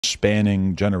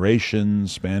spanning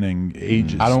generations, spanning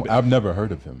ages. I've never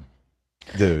heard of him.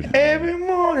 Dude. Every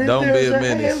morning Don't be there's a a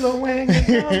menace. halo hanging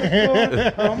on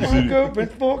the floor. On my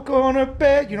girlfriend's four-corner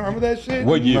bed. You don't remember that shit?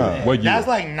 What year? What year? That's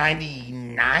like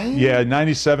 99? Yeah,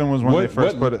 97 was when they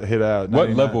first put it hit out. What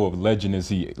 99. level of legend is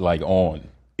he like on?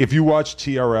 If you watch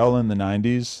TRL in the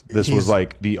 90s, this was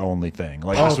like the only thing.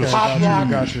 Like this was Pop rock.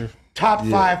 Got you. Top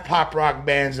 5 pop rock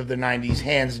bands of the 90s,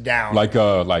 hands down. Like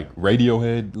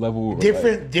Radiohead level?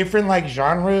 different like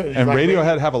genre. and like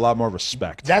Radiohead have a lot more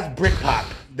respect. That's Britpop.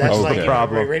 That's That's like the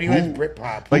problem. Radiohead's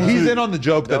Britpop. Like he's in on the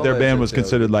joke that Don't their let band your was tail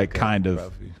considered get like the kind of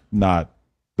Ruffy. not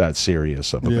that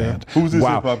serious of a band. Who's this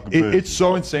wow, hip-hop compared it's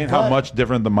so insane how But- much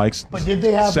different the mics But did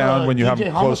they have sound when you have DJ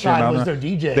them close to your Homicide mouth. was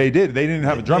their DJ. They did. They didn't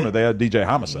have a drummer. They had DJ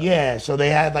Homicide. Yeah, so they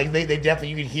had like they definitely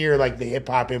you could hear like the hip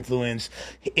hop influence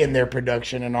in their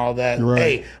production and all that. Right.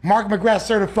 Hey, Mark McGrath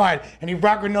certified and he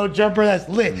rock with no jumper. That's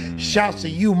lit. Shouts to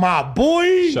you, my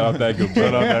boy. Shout out that good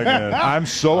Shout out brother. that guy. I'm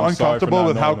so I'm sorry for uncomfortable not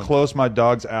with how knowing him. close my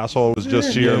dog's asshole was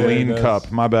just to your Yeah, lean that's-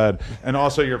 cup. My bad. And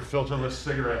also your filterless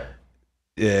cigarette.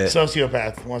 Yeah.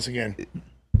 Sociopath once again.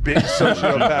 Big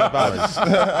sociopath vibes.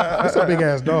 That's a big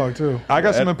ass dog too. I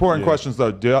got some important questions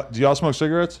though. Do y'all smoke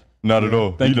cigarettes? Not at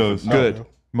all. He you. does. Good.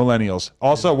 Millennials.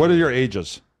 Also, what are your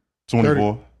ages?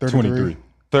 24. 23.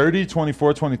 30,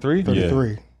 24, 23?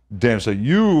 33. Damn, so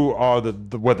you are the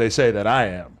what they say that I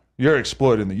am. You're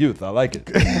exploiting the youth. I like it.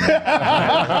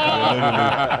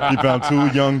 He found 2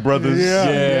 young brothers.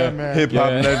 Yeah, man. Hip hop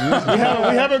Yeah. legends.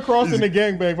 We haven't crossed into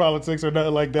gangbang politics or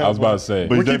nothing like that. I was about to say.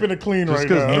 We're But that- keeping it clean right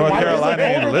because now. North Why is Carolina it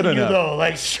ain't older lit than you enough. though?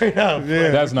 Like straight up.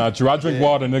 That's not true. I drink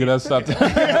water, nigga. That's not.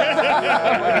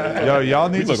 Yo, y'all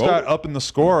need to look start old. upping the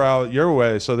score out your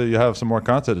way so that you have some more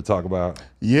content to talk about.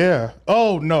 Yeah.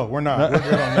 Oh no, we're not. We're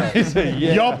good on that.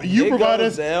 Y'all, you It provide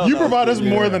goes us. down You provide out us there.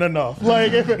 more than enough.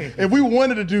 Like if we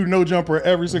wanted to do No Jumper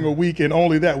every single week and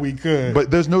only that we could.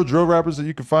 But there's no drill rappers that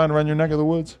you can find around your neck of the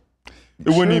woods? It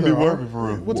wouldn't even be there are. working for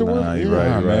real. What's it Nah, worth? you're right.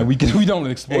 Yeah. Nah, man, we don't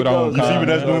exploit our own It goes see what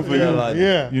that's content. doing for you? Carolina.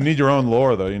 Yeah. You need your own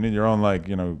lore, though. You need your own, like,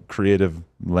 creative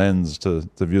lens to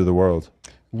view the world.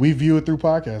 We view it through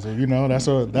podcasting. You know, that's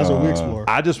what we explore.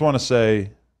 I just want to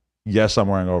say, yes, I'm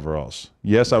wearing overalls.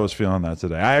 Yes, I was feeling that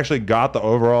today. I actually got the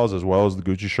overalls as well as the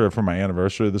Gucci shirt for my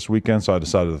anniversary this weekend, so I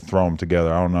decided to throw them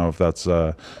together. I don't know if that's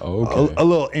a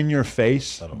little in your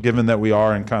face, given that we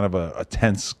are in kind of a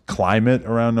tense climate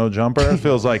around No Jumper. It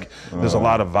feels like there's a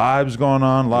lot of vibes going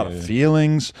on, a lot of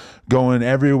feelings going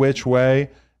every which way.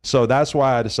 So that's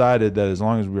why I decided that as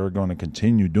long as we were going to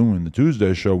continue doing the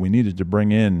Tuesday show, we needed to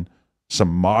bring in some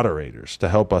moderators to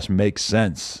help us make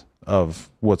sense of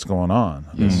what's going on.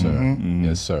 Yes, sir.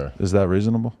 Yes, sir. Is that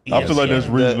reasonable? I feel like yeah. that's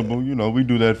reasonable. You know, we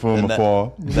do that from And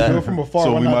afar. We do it from afar.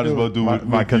 So why we not might as do well it? do My it.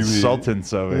 with you here.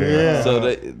 consultants over here. Yeah. So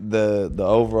the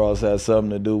overalls had something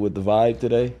to do with the vibe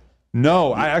today.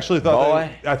 No, I actually thought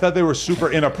I thought they were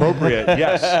super inappropriate.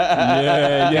 Yes,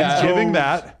 Yeah. giving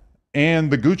that.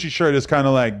 And the Gucci shirt is kind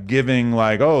of like giving,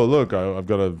 like, oh, look, I've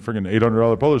got a freaking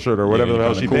 $800 polo shirt or whatever the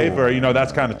hell she paid for it.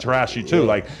 That's kind of trashy too.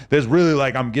 Like, there's really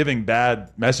like I'm giving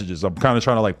bad messages. I'm kind of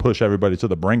trying to like push everybody to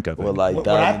the brink. I think. Well, like What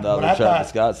I $1,000 Travis thought-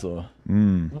 Scott saw.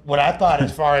 What I thought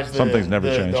as far as Some things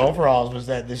never change. the overalls was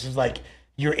that this is like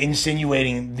you're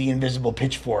insinuating the invisible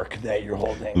pitchfork that you're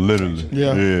holding. Literally.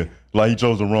 Yeah. Like he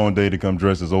chose the wrong day to come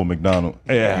dress as Old McDonald.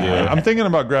 Yeah. I'm thinking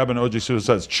about grabbing OG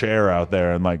Suicide's chair out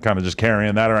there and like kind of just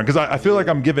carrying that around because I feel like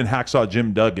I'm giving Hacksaw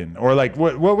Jim Duggan or like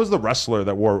what was the wrestler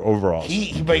that wore overalls?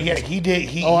 He did.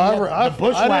 Oh, The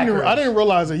bushwhackers. I didn't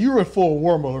realize that you were in full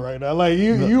war mode right now. Like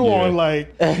you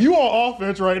on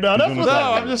offense right now. That's what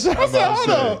I'm just. I said, hold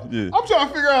up. Yeah. I'm trying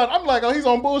to figure out. I'm like, oh, he's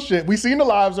on bullshit. We seen the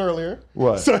lives earlier.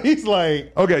 What? So he's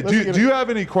like, Okay, let's do get you have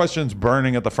any questions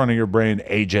burning at the front of your brain,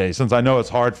 AJ? Since I know it's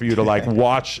hard for you to like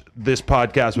watch this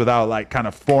podcast without like kind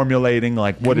of formulating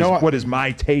like what is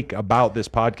my take about this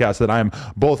podcast that I'm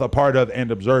both a part of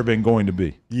and observing going to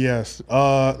be? Yes.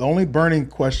 The only burning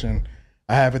question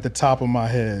I have at the top of my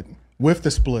head with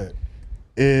the split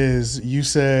is you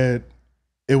said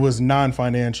it was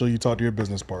non-financial. You talked to your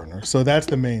business partner, so that's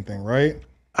the main thing, right?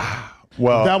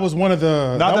 Well, That was one of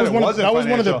the. Not that was it one. wasn't That was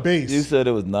one of the financial. base. You said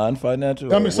it was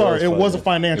non-financial? I mean, sorry, it was a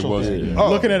financial It was, thing. yeah.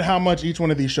 Looking at how much each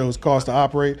one of these shows cost to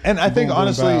operate, and I think boom, boom,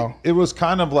 honestly, bow. it was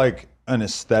kind of like an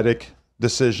aesthetic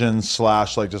decision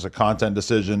slash like just a content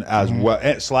decision as well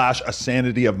slash a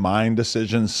sanity of mind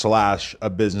decision slash a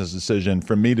business decision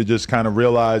for me to just kind of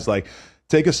realize like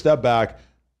take a step back.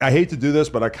 I hate to do this,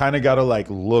 but I kind of got to like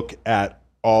look at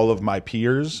all of my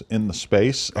peers in the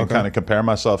space and kind of compare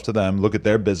myself to them, look at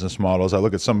their business models. I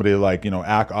look at somebody like,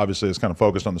 Ack obviously is kind of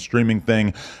focused on the streaming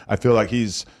thing. I feel like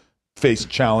he's faced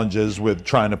challenges with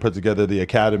trying to put together the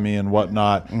academy and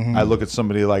whatnot. I look at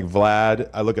somebody like Vlad.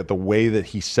 I look at the way that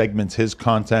he segments his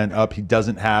content up. He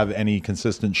doesn't have any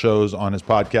consistent shows on his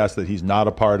podcast that he's not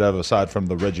a part of, aside from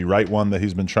the Reggie Wright one that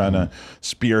he's been trying to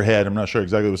spearhead. I'm not sure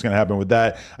exactly what's going to happen with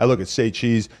that. I look at Say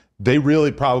Cheese. They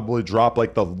really probably drop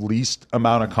like the least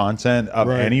amount of content of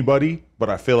anybody, but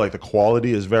I feel like the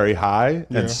quality is very high,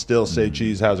 and still Say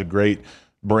Cheese has a great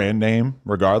brand name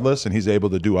regardless, and he's able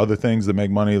to do other things that make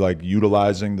money, like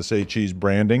utilizing the Say Cheese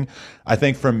branding. I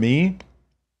think for me,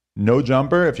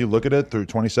 NoJumper, if you look at it through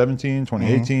 2017,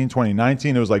 2018,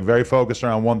 2019, it was like very focused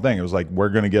around one thing. It was like, we're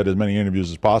going to get as many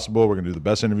interviews as possible. We're going to do the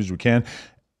best interviews we can.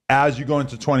 As you go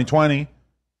into 2020,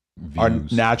 our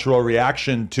natural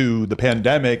reaction to the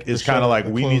pandemic is kind of like,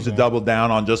 we need to double down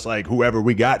on just like whoever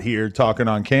we got here talking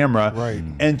on camera,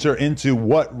 enter into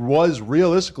what was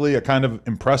realistically a kind of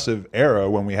impressive era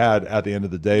when we had, at the end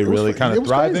of the day, really kind of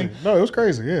thriving. Crazy. No, it was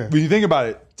crazy, yeah. When you think about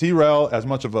it, T-Rail, as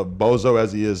much of a bozo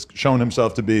as he has shown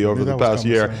himself to be over the past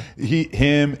year,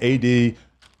 him, AD,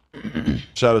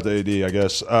 shout out to AD, I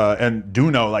guess, and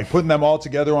Duno, like putting them all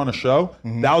together on a show,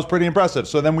 that was pretty impressive.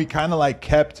 So then we kind of like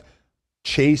kept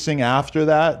chasing after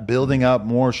that, building up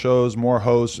more shows, more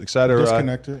hosts, etc.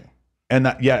 Disconnected. And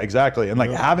that, yeah, exactly. And like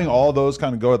having all those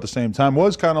kind of go at the same time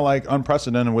was kind of like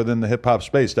unprecedented within the hip hop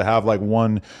space, to have like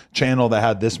one channel that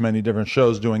had this many different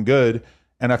shows doing good.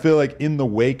 And I feel like in the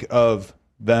wake of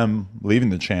them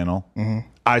leaving the channel,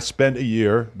 I spent a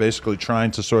year basically trying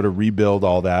to sort of rebuild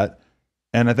all that.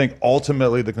 And I think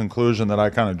ultimately the conclusion that I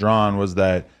kind of drawn was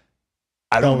that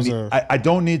I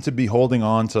don't need to be holding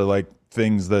on to like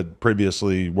things that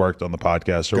previously worked on the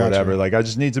podcast or whatever. Like, I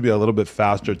just need to be a little bit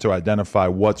faster to identify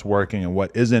what's working and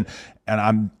what isn't.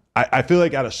 And I feel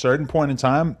like at a certain point in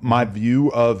time, my view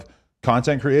of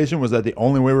content creation was that the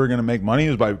only way we were going to make money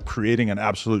was by creating an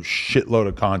absolute shitload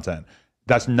of content.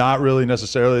 That's not really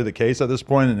necessarily the case at this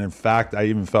point. And in fact, I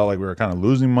even felt like we were kind of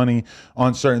losing money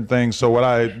on certain things. So what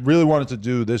I really wanted to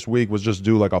do this week was just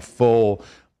do like a full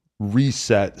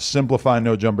reset, simplify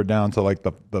NoJumper down to like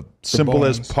the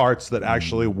simplest parts that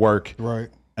actually work. Right.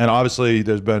 And obviously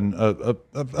there's been I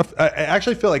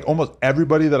actually feel like almost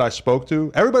everybody I spoke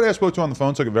to on the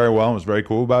phone took it very well and was very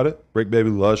cool about it. Brick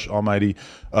Baby, Lush, Almighty,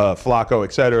 Flacco,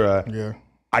 etc. Yeah.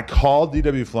 I called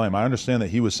DW Flame. I understand that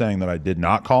he was saying that I did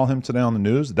not call him today on the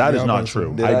news. That is not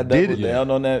true. Did I double down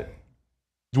on that?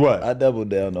 What? I doubled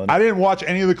down on it. I didn't watch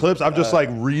any of the clips. I'm just like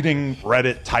reading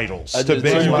Reddit titles to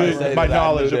base my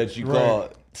knowledge that you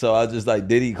called. So I was just like,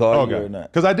 did he call you or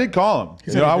not? Because I did call him.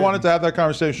 You know, I wanted to have that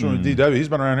conversation with DW. He's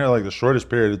been around here like the shortest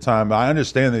period of time. I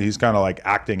understand that he's kind of like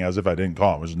acting as if I didn't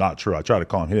call him, which is not true. I tried to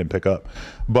call him. He didn't pick up.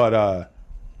 But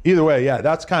either way, yeah,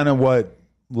 that's kind of what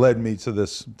led me to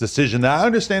this decision that I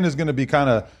understand is going to be kind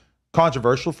of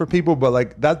controversial for people, but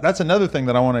like that's another thing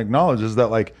that I want to acknowledge is that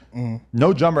like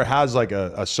NoJumper has like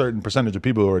a certain percentage of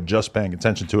people who are just paying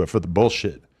attention to it for the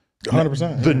bullshit.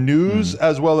 100%. The news,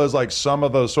 as well as like some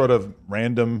of those sort of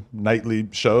random nightly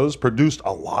shows, produced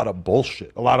a lot of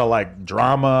bullshit, a lot of like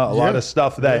drama, a lot of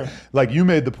stuff that like you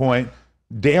made the point,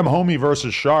 Damn Homie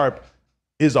versus Sharp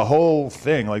is a whole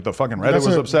thing. Like the fucking Reddit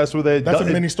was obsessed with it. That's a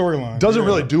mini storyline. Doesn't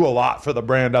really do a lot for the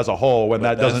brand as a whole when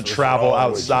that doesn't travel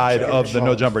outside of the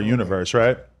NoJumper universe,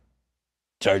 right?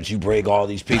 Church, you bring all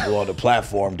these people on the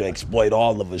platform to exploit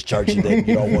all of us, Church, and then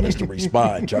you don't want us to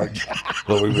respond, Church.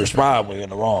 But we respond, we're in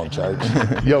the wrong, Church.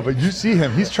 Yo, but you see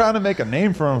him. He's trying to make a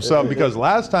name for himself because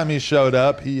last time he showed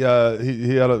up, he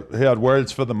had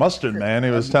words for the mustard man. He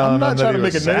was telling them that he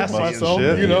was sassy and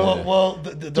shit. You know, well,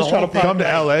 the whole thing, come to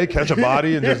LA, catch a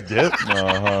body, and just dip.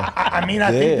 I mean,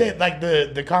 I think that like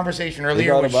the conversation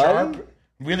earlier with Sharp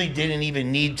really didn't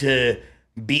even need to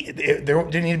there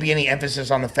didn't need to be any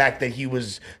emphasis on the fact that he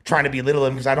was trying to belittle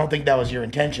him, because I don't think that was your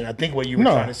intention. I think what you were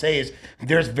trying to say is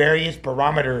there's various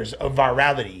parameters of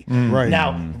virality. Right.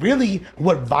 Now, really,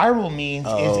 what viral means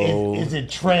is it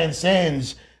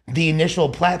transcends the initial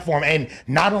platform. And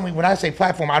not only when I say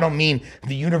platform, I don't mean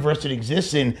the universe it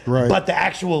exists in, but the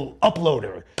actual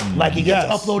uploader. Like it gets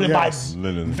uploaded by,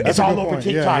 it's all over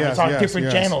TikTok, it's on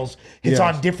different channels, it's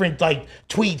on different like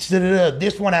tweets.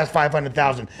 This one has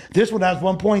 500,000, this one has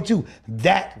 1.2.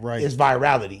 That is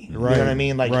virality. You know what I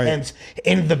mean? Like, and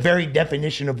in the very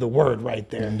definition of the word right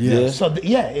there. So it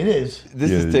is.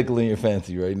 This is tickling your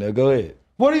fancy right now. Go ahead.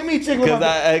 What do you mean tickling?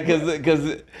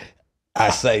 Because I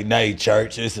say nay,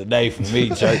 Church. It's a nay for me,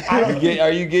 Church.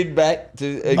 Are you getting back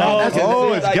to? It's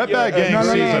like get back game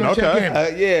season.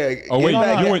 Okay. Oh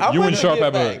wait, you and Sharp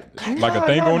have a thing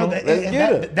going on.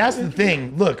 That's the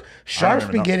thing. Look, Sharp's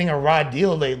been getting a raw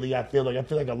deal lately. I feel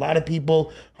like a lot of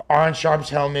people are on Sharp's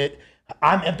helmet.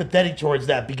 I'm empathetic towards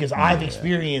that because I've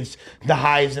experienced the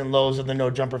highs and lows of the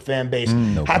NoJumper fan base.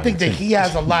 I think that he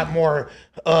has a lot more,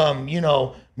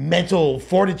 mental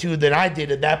fortitude than I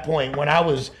did at that point when I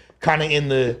was kind of in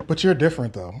the. But you're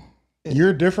different though.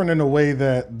 You're different in the way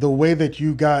that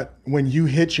you got when you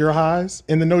hit your highs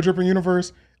in the NoJumper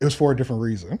universe. It was for a different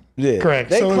reason. Yeah, correct.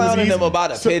 They So clowning them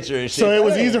about a picture and shit. So it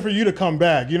was easier for you to come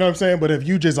back. You know what I'm saying? But if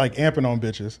you just like amping on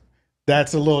bitches,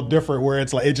 that's a little different. Where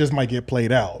it's like it just might get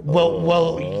played out. Well,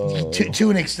 to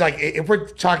an extent, like if we're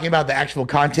talking about the actual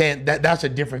content, that's a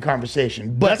different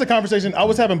conversation. But That's a conversation. I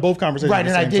was having both conversations. right,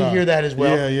 and I did hear that as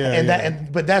well. Yeah.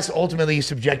 But that's ultimately a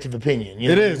subjective opinion.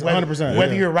 It is 100%.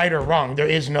 Whether you're right or wrong, there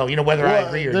is no, whether I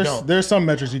agree or don't. There's some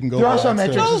metrics you can go. There are by, some too.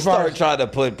 metrics. Don't as far start as- trying to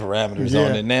put parameters Yeah.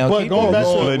 on it now. But Keep going on back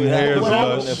to- going Splitting with hairs how with we're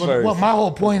us. doing it first. Well, my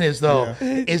whole point is though,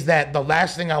 is that the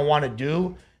last thing I want to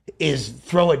do is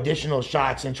throw additional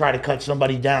shots and try to cut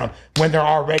somebody down when they're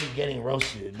already getting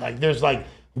roasted. Like there's like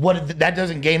that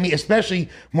doesn't gain me, especially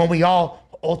when we all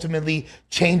ultimately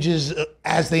changes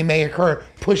as they may occur,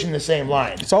 pushing the same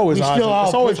line. It's always We highs. still all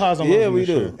It's always push- highs on Yeah, lows in we this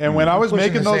do. shit. And when I was Pushing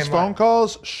making the those same phone line.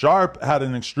 calls, Sharp had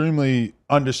an extremely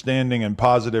understanding and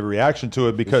positive reaction to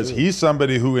it because he's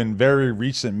somebody who in very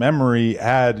recent memory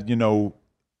had,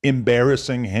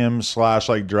 embarrassing him /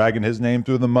 like dragging his name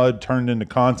through the mud turned into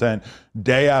content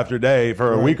day after day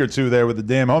for a week or two there with the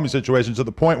damn homie situation, to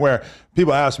the point where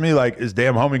people ask me like, is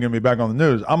damn homie gonna be back on the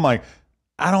news? I'm like,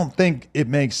 I don't think it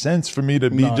makes sense for me to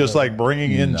be just like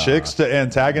bringing in chicks to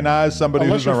antagonize somebody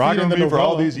Unless who's been you're rocking feeding with the me for all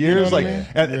novella, these you know years. what I Like, mean?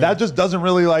 and that just doesn't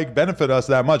really like benefit us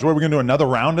that much. What are we gonna do, another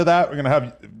round of that? We're gonna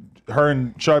have her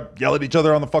and Sharp yell at each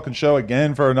other on the fucking show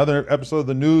again for another episode of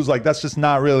the news? Like, that's just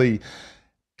not really.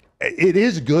 It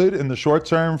is good in the short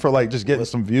term for like just getting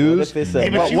some views. What if it's a,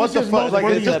 but she what was the just fuck? Like,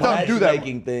 worthy it just of don't do that.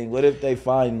 matchmaking thing? What if they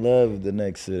find love the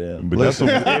next sit down? But Listen,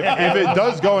 that's if it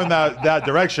does go in that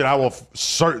direction, I will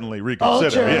certainly reconsider.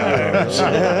 sure. Yeah.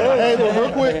 Hey,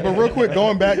 but real quick,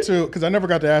 going back to because I never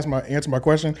got to answer my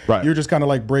question. Right. You're just kind of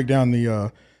like break down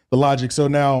the logic. So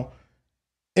now,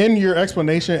 in your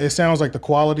explanation, it sounds like the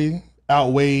quality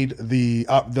outweighed the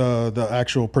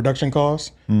actual production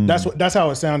costs. That's how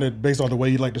it sounded based on the way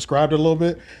you like described it a little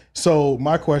bit. So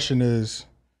my question is,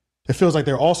 it feels like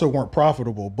they also weren't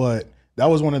profitable, but that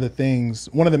was one of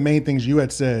the main things you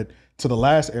had said to the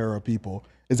last era people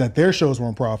is that their shows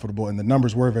weren't profitable and the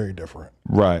numbers were very different.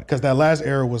 Right. Because that last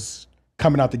era was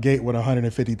coming out the gate with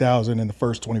 150,000 in the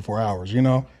first 24 hours,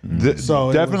 So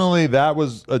it Definitely that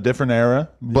was a different era.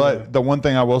 But the one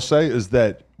thing I will say is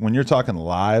that when you're talking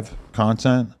live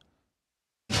content,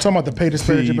 talking about the pay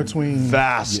disparity the between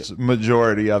vast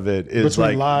majority of it is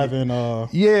between like live and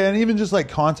yeah, and even just like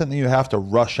content that you have to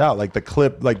rush out. Like the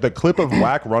clip of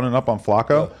Whack running up on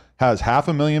Flacco has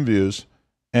 500,000 views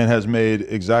and has made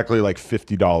exactly like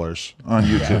 $50 on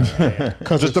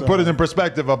YouTube. Just to put it in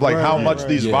perspective of like how much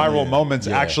these viral moments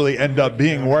actually end up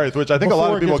being worth, which I think a lot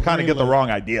Before of it people gets kind of get the greenlit. wrong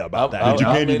idea about that. you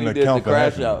How can't even many did account the for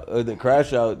crash half out? The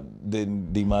crash out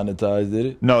didn't demonetize, did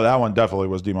it? No, that one definitely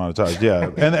was demonetized. Yeah,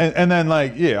 and then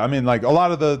like I mean like a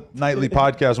lot of the nightly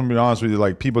podcasts. I'm gonna be honest with you,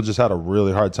 like people just had a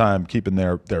really hard time keeping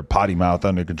their potty mouth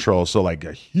under control. So like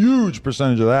a huge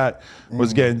percentage of that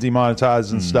was getting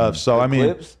demonetized and stuff. So I mean,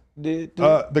 Clips did.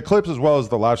 Too? the clips as well as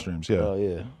the live streams. Yeah, Oh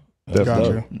yeah,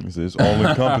 Gotcha. It's all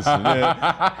encompassing.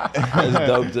 Yeah. that's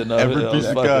dope to know. Every I was piece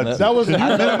of fucking content. up. That was you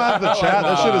minimize the chat.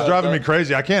 That shit is driving me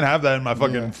crazy. I can't have that in my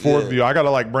fucking fourth view. I gotta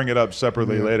like bring it up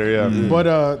separately later. Yeah.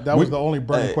 But that was the only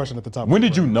burning question at the top. When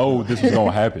did you know this was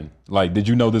gonna happen? Like, did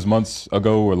you know this months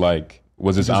ago, or like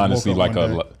was this Just woke honestly up like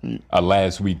one a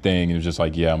last week thing? And it was just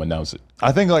like, yeah, I'm announce it.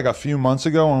 I think like a few months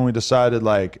ago when we decided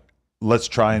like let's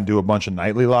try and do a bunch of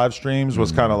nightly live streams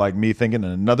was kind of like me thinking in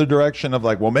another direction of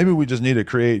like, well, maybe we just need to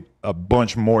create a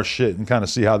bunch more shit and kind of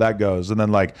see how that goes. And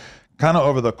then like kind of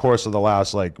over the course of the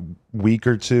last like week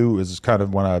or two is kind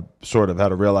of when I sort of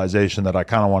had a realization that I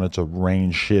kind of wanted to rein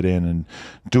shit in and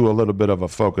do a little bit of a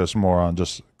focus more on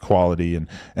just quality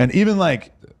and even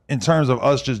like in terms of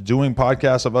us just doing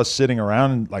podcasts of us sitting around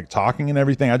and like talking and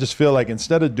everything. I just feel like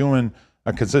instead of doing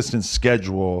a consistent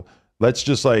schedule, let's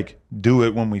just like do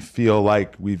it when we feel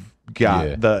like we've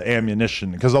got the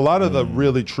ammunition. Because a lot of the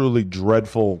really, truly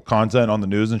dreadful content on the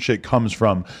news and shit comes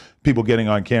from people getting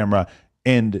on camera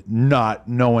and not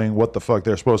knowing what the fuck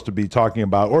they're supposed to be talking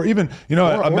about. Or even, Or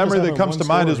a memory just that having comes one to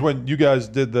mind story. is when you guys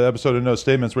did the episode of No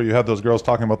Statements where you have those girls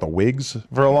talking about the wigs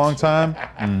for a long time.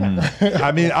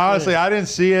 I mean, honestly, I didn't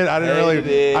see it. I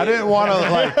didn't want to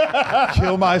like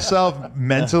kill myself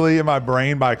mentally in my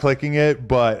brain by clicking it,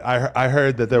 but I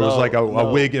heard that there was like a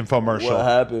wig infomercial. What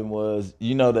happened was,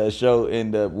 that show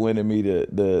ended up winning me the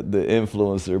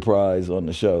influencer prize on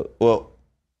the show. Well,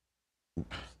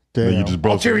 Then you just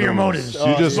broke Ulterior motives.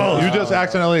 You just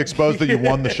accidentally exposed that you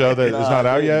won the show that is not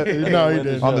out yet. No, he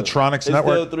did. On the Tronics It's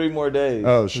Network. still 3 more days.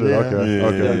 Oh shit. Yeah. Okay. Yeah,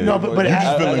 Okay. yeah. No, but You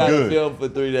just feeling I good. film for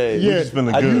 3 days. Yeah. You just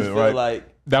feeling I just good, feel right? like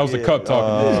That was the cut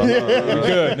talking. You're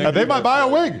good. nigga. They might buy a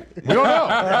wig. We don't know.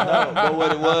 no, but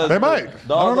what it was, They might.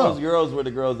 I All don't know. those girls were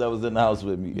the girls that was in the house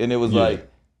with me, and it was like,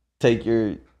 take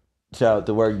your child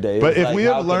to work day. It But was if like, we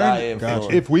how have could I learned,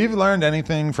 influence? if we've learned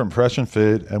anything from Fresh and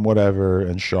Fit and whatever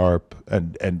and Sharp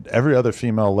and every other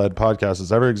female-led podcast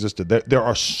that's ever existed, there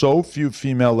are so few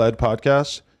female-led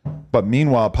podcasts. But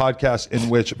meanwhile, podcasts in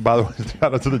which, by the way,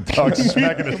 shout out to the dog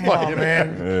smacking his Come on, fucking man.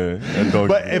 Yeah, that dog-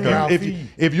 But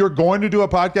if you're going to do a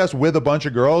podcast with a bunch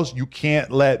of girls, you can't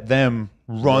let them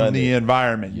run the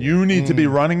environment. You need to be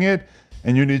running it,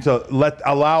 and you need to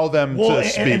allow them to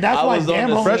speak. And that's I why was on Dan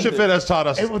the Homie- Fresh and Fit has taught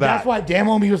us that. That's why Dan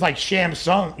Homie was like Shang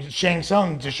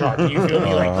Tsung to Shark. You feel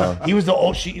me? Like he was the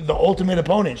ultimate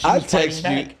opponent. She I was fighting text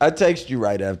back. you. I text you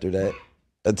right after that.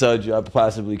 I told you I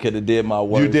possibly could have did my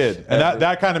work. You did, and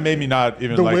that kind of made me not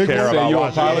even The like wig care one? about You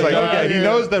watching. I was like, apologize. okay, he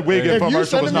knows that wig If you infomercial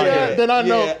send was me not that, good. then I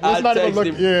know. Yeah, Let's I not even texted look.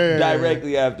 him Yeah.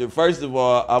 directly after. First of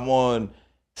all, I'm on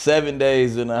 7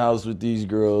 days in the house with these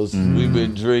girls. We've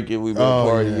been drinking. We've been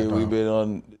partying. bro. We've been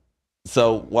on.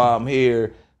 So while I'm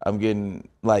here, I'm getting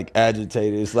like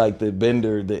agitated. It's like the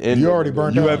bender, the end. You of already the-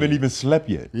 burnt You out. haven't even slept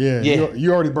yet. Yeah. Yeah.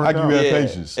 You already burnt How can out. you have Yeah.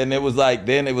 patience? And it was like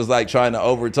trying to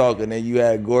overtalk, and then you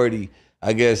had Gordy.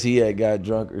 I guess he had got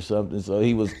drunk or something, so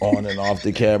he was on and off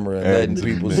the camera and letting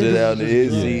people sit down in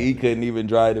his seat. He couldn't even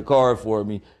drive the car for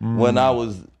me when I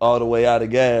was all the way out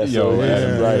of gas. Yo, so yeah,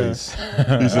 he was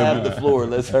like, have the floor.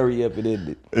 Let's hurry up and end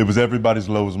it. It was everybody's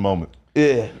lowest moment.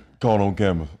 Yeah. Caught on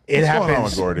camera. It What's going on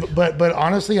happens. with Gordy? But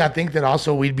honestly, I think that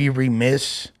also we'd be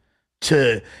remiss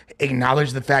to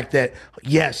acknowledge the fact that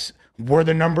yes, were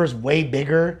the numbers way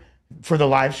bigger for the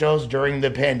live shows during the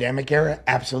pandemic era?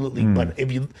 Absolutely. But if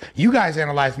you guys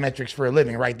analyze metrics for a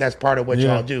living, right? That's part of what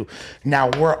y'all do. Now,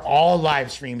 were all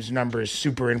live streams numbers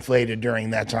super inflated during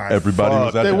that time? Everybody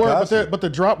was at They the were, concert. but the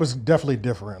drop was definitely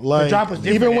different. Like drop was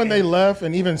different. even when they left,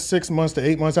 and even 6 months to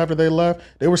 8 months after they left,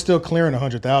 they were still clearing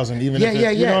 100,000. Even if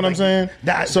you know what I'm Like, saying?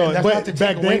 that's not to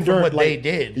take away from what they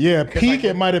did. Yeah, 'Cause, peak like,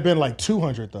 it might have been like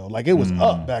 200 though. Like it was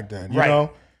up back then. You Right. know?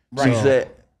 She said,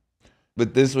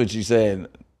 but this is what you saying.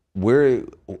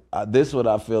 This is what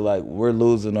I feel like we're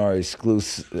losing our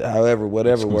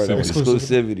whatever word,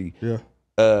 exclusivity.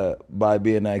 Yeah. By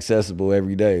being accessible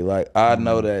every day. Like I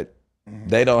know that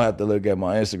they don't have to look at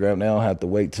my Instagram. They don't have to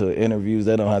wait till interviews.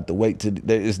 They don't have to wait to.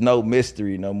 There's no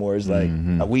mystery no more. It's like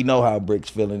we know how Brick's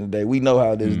feeling today. We know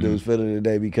how this dude's feeling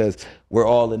today because we're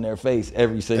all in their face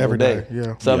every single Every day. day,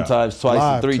 yeah. Sometimes twice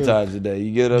Live, and 3 too. times a day.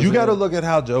 You get what I'm You got to saying? look at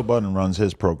how Joe Budden runs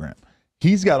his program.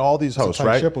 He's got all these hosts, tight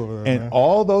right? ship over there, And man.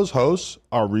 all those hosts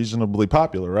are reasonably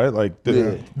popular, right? Like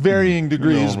varying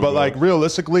degrees, but like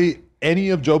realistically, any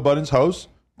of Joe Budden's hosts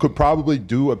could probably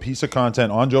do a piece of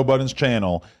content on Joe Budden's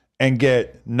channel and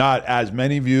get not as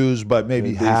many views, but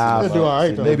maybe half, They do all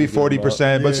right, though. maybe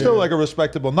 40%, but still like a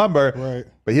respectable number. Right.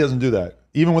 But he doesn't do that.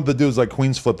 Even with the dudes like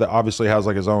Queen's Flip that obviously has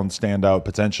like his own standout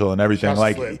potential and everything. Just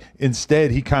Like Flip. instead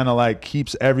he kind of like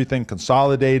keeps everything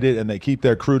consolidated and they keep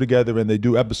their crew together and they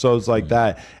do episodes like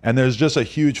that. And there's just a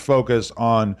huge focus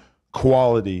on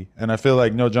quality. And I feel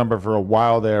like NoJumper for a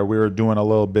while there, we were doing a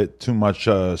little bit too much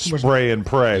spray and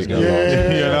pray.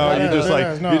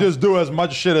 Yeah, You just do as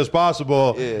much shit as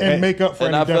possible. And make up for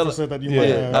And any I feel deficit that you yeah. might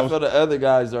have. I feel the other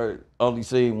guys are only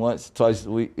seen once, twice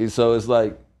a week. And so it's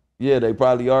like, yeah, they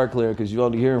probably are clearing because you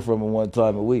only hearing from them one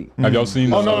time a week. Have y'all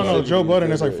seen? Oh this? no, Joe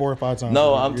Budden is like 4 or 5 times.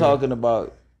 No, a week. I'm talking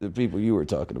about the people you were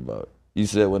talking about. You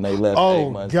said when they left. Oh,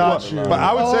 8 months got down the you. line. But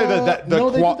I would say that no,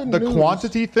 they did the the news.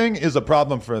 quantity thing is a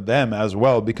problem for them as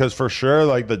well, because for sure,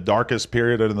 like the darkest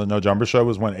period of the NoJumper show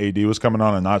was when AD was coming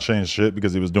on and not saying shit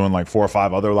because he was doing like 4 or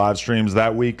 5 other live streams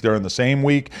that week during the same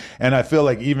week. And I feel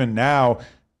like even now,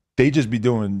 they just be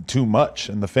doing too much,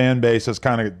 and the fan base has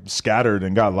kind of scattered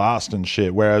and got lost and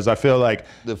shit. Whereas I feel like,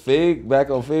 The Fig, back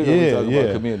on Fig, or we talking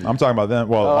about community? I'm talking about them.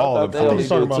 Well, Oh, I all thought of they them. only He's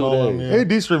talking do about 2 all of them, days.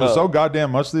 yeah. AD stream is so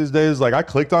goddamn much these days. Like I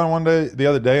clicked on one day the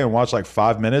other day and watched like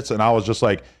 5 minutes, and I was just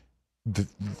like,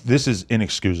 this is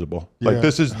inexcusable. Like Yeah.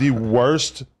 this is the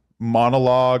worst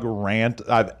monologue rant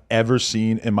I've ever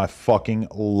seen in my fucking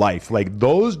life. Like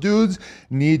those dudes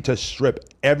need to strip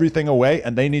everything away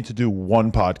and they need to do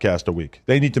 1 podcast a week.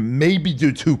 They need to maybe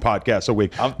do 2 podcasts a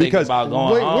week. I'm thinking about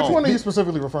going Wait, home. which one are you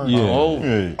specifically referring to? Oh,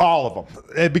 Hey, all of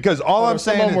them. Because all I'm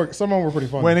Some saying of them is, some of them were pretty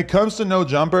funny. when it comes to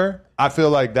NoJumper, I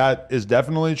feel like that is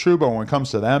definitely true, but when it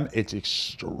comes to them, it's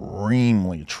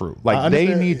extremely true. Like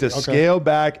they need to scale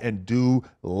back and do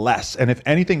less. And if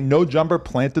anything, NoJumper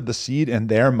planted the seed in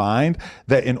their mind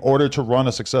that in order to run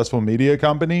a successful media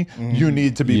company, you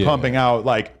need to be pumping out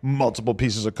like multiple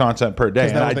pieces of content per day.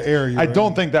 And I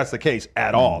don't think that's the case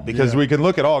at all, because we can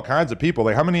look at all kinds of people.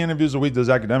 Like how many interviews a week does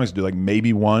academics do? Like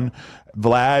maybe one.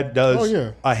 Vlad does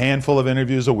a handful of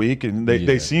interviews a week, and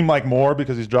they seem like more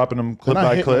because he's dropping them clip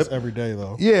by clip every day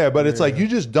though. Yeah, but it's like you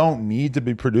just don't need to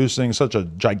be producing such a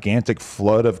gigantic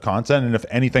flood of content. And if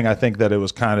anything, I think that it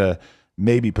was kind of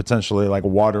maybe potentially like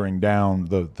watering down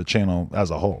the channel as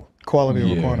a whole. Quality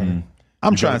over quantity.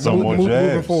 I'm trying to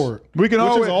moving forward. We can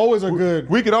always a good.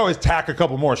 We could always tack a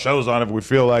couple more shows on if we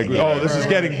feel like this is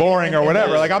getting boring or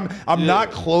whatever. Like I'm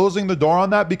not closing the door on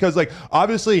that, because like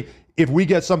obviously if we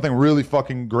get something really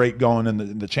fucking great going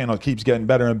and the channel keeps getting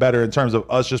better and better in terms of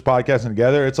us just podcasting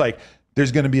together, it's like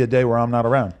there's going to be a day where I'm not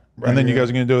around. And then you guys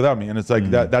are going to do it without me. And it's like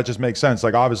that just makes sense.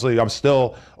 Like obviously I'm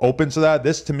still open to that.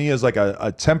 This to me is like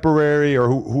a temporary, or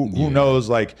who knows,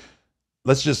 like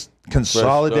let's just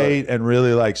consolidate and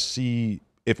really like see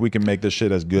if we can make this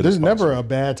shit as good as possible. There's never a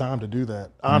bad time to do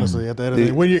that, honestly, at the end of the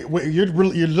day. When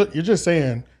you're just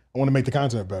saying, I want to make the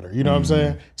content better. You know what I'm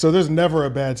saying? So there's never a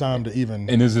bad time to even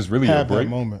And is this really a have break? that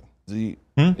moment.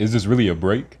 Is this really a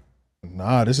break?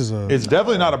 Nah, this is a. It's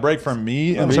definitely not a break from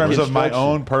me in terms of my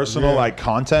own personal like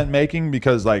content making,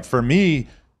 because like for me,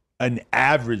 an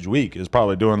average week is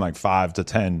probably doing like 5 to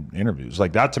 10 interviews.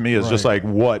 Like that to me is just like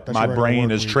what my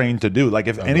brain is trained to do. Like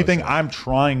if anything, I'm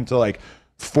trying to like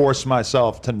force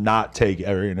myself to not take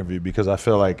every interview, because I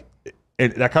feel like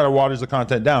that kind of waters the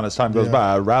content down as time goes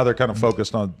by. I'd rather kind of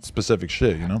focus on specific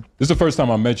shit, you know? This is the first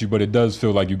time I met you, but it does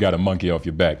feel like you got a monkey off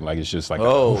your back. Like it's just like,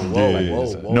 whoa.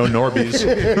 No Norbies.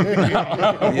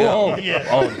 Oh, you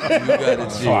gotta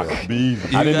chill.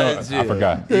 I didn't know. I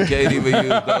forgot. You can't even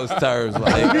use those terms.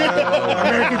 Like,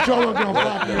 American Cholo gonna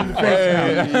pop you in the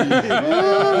face.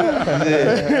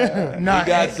 you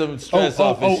got some stress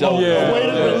off his shoulder. A weight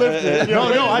has been lifted.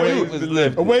 No, I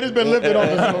do. A weight has been lifted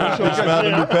off his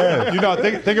shoulder. You know,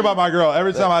 think about my girl.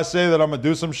 Every time I say that I'm gonna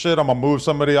do some shit, I'm gonna move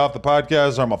somebody off the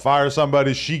podcast or I'm gonna fire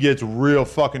somebody, she gets real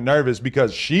fucking nervous,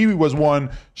 because she was one,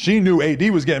 she knew AD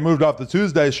was getting moved off the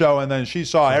Tuesday show, and then she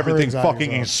saw everything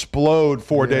fucking explode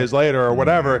 4 days later or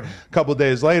whatever, a couple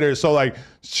days later. So like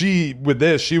she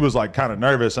was like kind of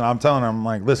nervous, and I'm telling her, I'm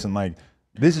like, listen, like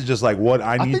this is just like what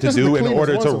I need to do in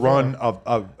order to run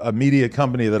a media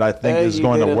company that I think is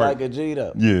going to work. Like a G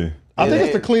though. Yeah. I think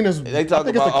it's the cleanest. They talk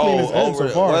about end so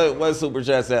far. What Super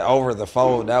Chat said over the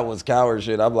phone. That was coward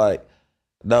shit. I'm like,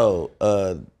 no,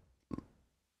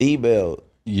 email.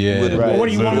 Yeah. What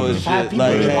do you want to have people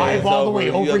live all the way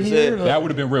over here? That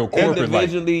would have been real corporate.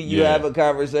 Individually, you have a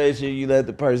conversation. You let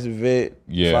the person vent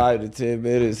 5 to 10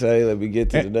 minutes. Hey, let me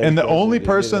get to the next. And the only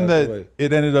person that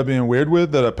it ended up being weird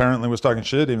with, that apparently was talking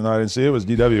shit, even though I didn't see it, was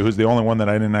DW, who's the only one that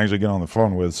I didn't actually get on the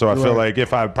phone with. So I feel like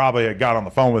if I probably had got on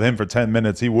the phone with him for 10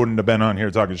 minutes, he wouldn't have been on here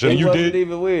talking shit. And you did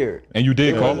even weird. And you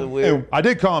did call him. I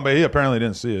did call him, but he apparently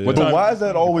didn't see it. But why is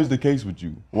that always the case with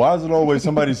you? Why is it always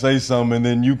somebody say something and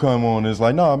then you come on and it's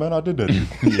like, nah, man, I did that.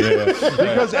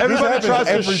 Because everybody tries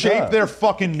to shape time. their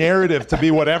fucking narrative to be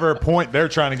whatever point they're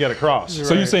trying to get across.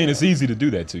 So you're saying it's easy to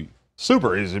do that to you?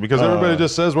 Super easy, because everybody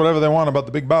just says whatever they want about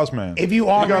the big boss man. If you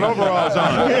are got overalls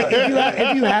on,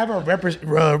 if you have a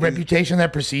reputation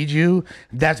that precedes you,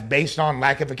 that's based on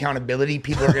lack of accountability,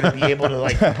 people are going to be able to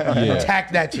like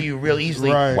attack that to you real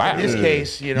easily. Right. In this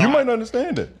case, you know, You might not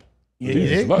understand it.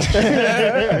 you think?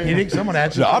 You think someone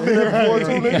had to? I've been here before too,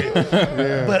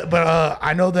 nigga. But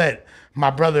I know that my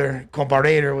brother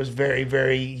Comparador was very,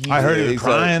 very. I heard he was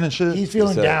crying and shit. He's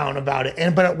feeling down about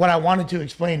it. But what I wanted to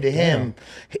explain to him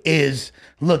is,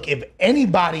 look, if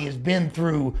anybody has been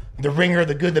through the ringer,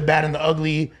 the good, the bad, and the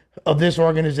ugly of this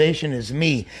organization, is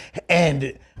me.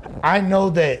 And I know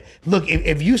that, look,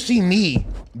 if you see me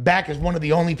back as one of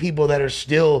the only people that are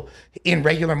still in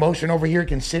regular motion over here,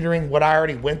 considering what I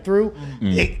already went through,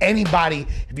 anybody,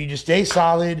 if you just stay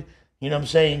solid, you know what I'm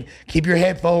saying, keep your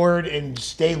head forward and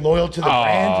stay loyal to the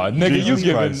brand. Nigga, you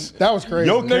giving. That was crazy.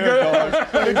 Yo,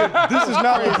 nigga, this is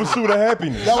not the pursuit of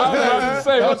happiness.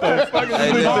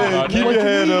 Keep your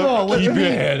head up. Keep your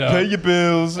head up. Pay your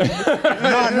bills.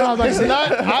 No, it's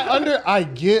not. I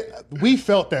get. We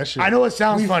felt that shit. I know it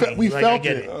sounds funny. We like, felt I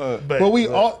get it, but we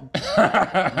all.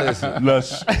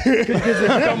 Lush.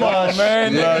 Come on,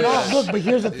 man. No, look, but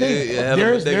here's the thing.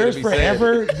 There's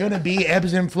forever gonna be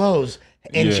ebbs and flows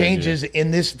and changes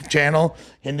in this channel,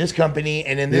 in this company,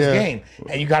 and in this game.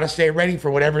 And you got to stay ready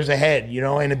for whatever's ahead, you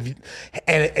know. And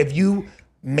if you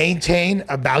maintain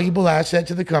a valuable asset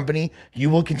to the company, you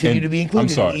will continue And to be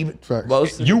included. I'm sorry.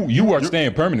 Most of You are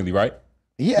staying permanently, right?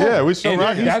 Yeah, we still And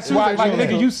right. that's why, like,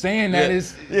 nigga, you saying that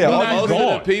is yeah, we're not most gone.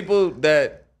 of the people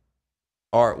that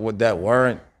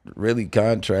weren't really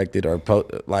contracted or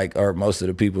or most of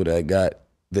the people that got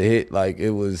the hit, like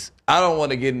it was. I don't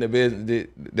want to get into business.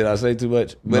 Did I say too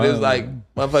much? But it's like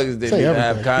motherfuckers didn't even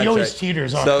have contracts. You always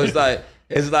cheaters. So it's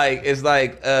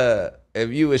like if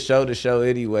you would show the show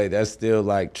anyway, that's still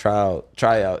like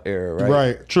tryout era, right?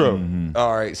 Right. True.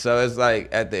 All right, so it's like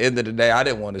at the end of the day, I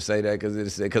didn't want to say that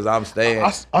because I'm staying I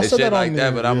and said shit that like on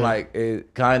that, the- but I'm yeah. like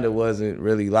it kind of wasn't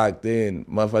really locked in.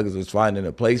 Motherfuckers was finding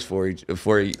a place for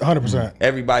 100%.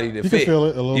 everybody to You can fit. feel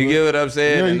it a little You bit. get what I'm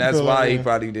saying, Yeah, you and can that's feel why it, he yeah.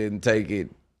 probably didn't take it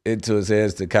into his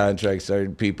hands to contract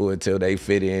certain people until they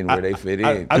fit in where they fit in.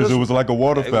 I Because it was like a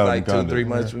water It was fountain like kind 2-3 of.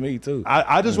 months for me too.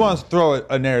 I just want to throw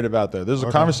a narrative out there. There's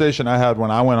a conversation I had when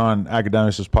I went on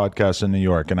Academics' podcast in New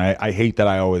York, and I hate that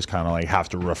I always kind of like have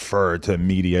to refer to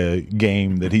media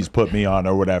game that he's put me on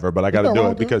or whatever, but I got to do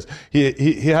it because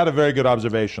he had a very good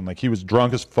observation. Like he was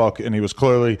drunk as fuck, and he was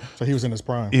clearly So he was in his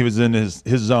prime. he was in his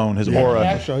zone, his aura.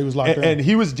 Yeah, sure, he was locked in. And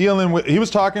he was he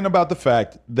was talking about the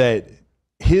fact that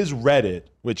his Reddit,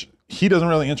 which he doesn't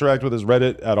really interact with his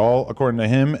Reddit at all, according to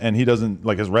him, and he doesn't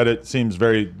like his Reddit seems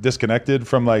very disconnected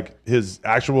from like his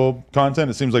actual content.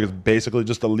 It seems like it's basically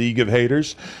just a league of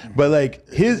haters. But like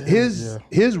his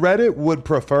Reddit would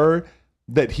prefer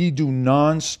that he do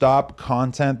non-stop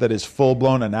content that is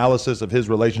full-blown analysis of his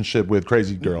relationship with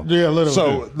Crazy Girl. Yeah, literally.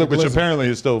 So, which apparently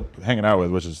he's still hanging out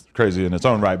with, which is crazy in its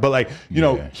own right. But like, you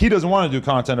know, he doesn't want to do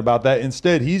content about that.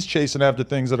 Instead, he's chasing after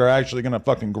things that are actually going to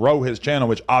fucking grow his channel,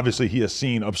 which obviously he has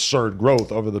seen absurd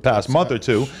growth over the past month or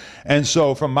two. And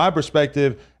so from my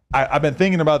perspective, I've been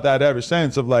thinking about that ever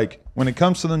since of like, when it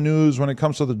comes to the news, when it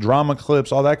comes to the drama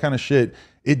clips, all that kind of shit,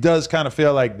 it does kind of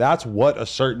feel like that's what a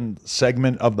certain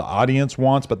segment of the audience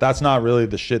wants, but that's not really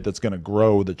the shit that's going to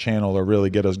grow the channel or really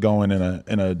get us going in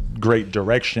a great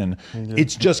direction.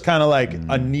 It's just kind of like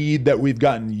a need that we've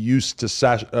gotten used to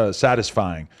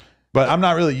satisfying. But I'm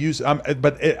not really used.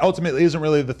 But it ultimately isn't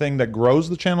really the thing that grows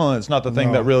the channel, and it's not the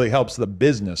thing that really helps the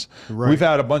business. We've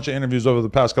had a bunch of interviews over the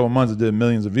past couple of months that did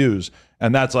millions of views,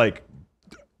 and that's like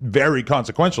very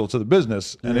consequential to the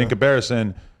business. And in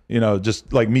comparison, you know,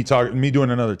 just like me doing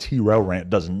another T-Rail rant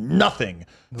does nothing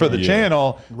for the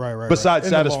channel, besides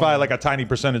In the satisfy long like a tiny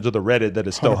percentage of the Reddit that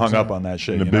is still hung up on that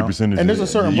shit. And a you big know? percentage. And there's a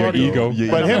certain Your part of ego.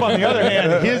 Yeah. But him on the other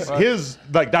hand, his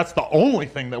like that's the only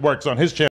thing that works on his channel.